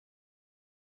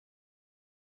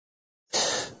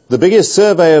The biggest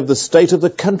survey of the state of the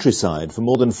countryside for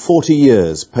more than 40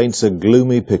 years paints a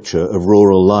gloomy picture of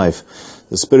rural life.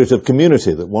 The spirit of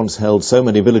community that once held so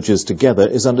many villages together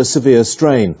is under severe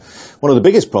strain. One of the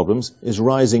biggest problems is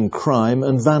rising crime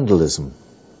and vandalism.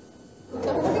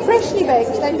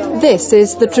 This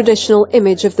is the traditional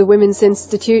image of the Women's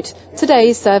Institute,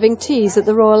 today serving teas at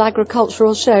the Royal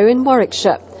Agricultural Show in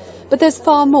Warwickshire. But there's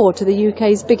far more to the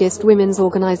UK's biggest women's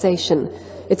organisation.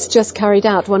 It's just carried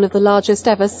out one of the largest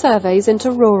ever surveys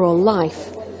into rural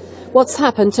life. What's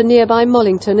happened to nearby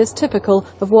Mollington is typical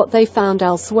of what they found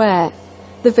elsewhere.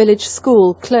 The village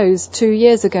school closed 2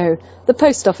 years ago. The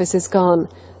post office is gone.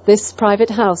 This private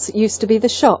house used to be the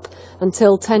shop,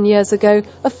 until 10 years ago,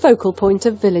 a focal point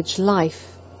of village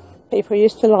life. People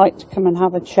used to like to come and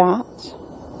have a chat.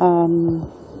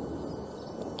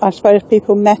 I suppose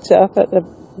people met up at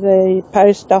the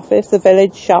post office, the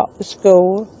village shop, the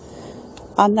school,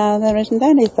 and now there isn't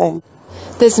anything.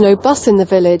 There's no bus in the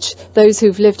village. Those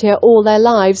who've lived here all their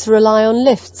lives rely on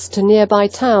lifts to nearby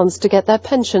towns to get their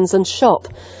pensions and shop.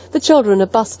 The children are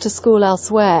bused to school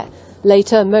elsewhere.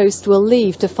 Later, most will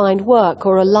leave to find work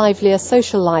or a livelier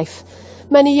social life.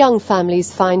 Many young families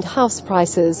find house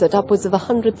prices at upwards of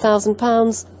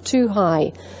 £100,000 too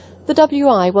high. The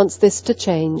WI wants this to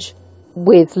change.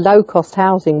 With low-cost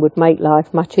housing would make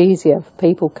life much easier for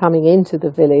people coming into the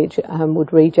village and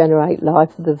would regenerate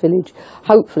life of the village.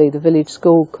 Hopefully the village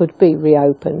school could be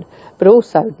reopened, but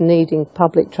also needing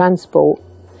public transport.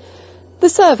 The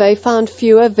survey found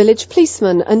fewer village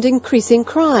policemen and increasing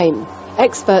crime.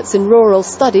 Experts in rural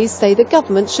studies say the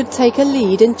government should take a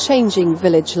lead in changing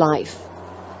village life.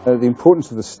 The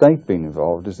importance of the state being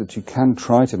involved is that you can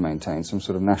try to maintain some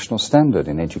sort of national standard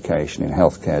in education, in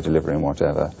healthcare delivery and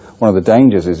whatever. One of the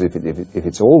dangers is if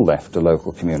it's all left to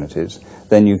local communities,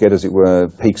 then you get, as it were,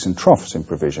 peaks and troughs in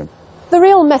provision. The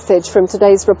real message from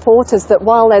today's report is that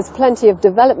while there's plenty of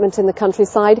development in the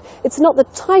countryside, it's not the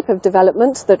type of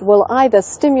development that will either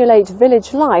stimulate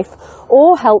village life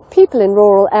or help people in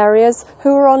rural areas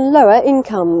who are on lower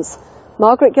incomes.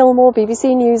 Margaret Gilmore,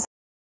 BBC News.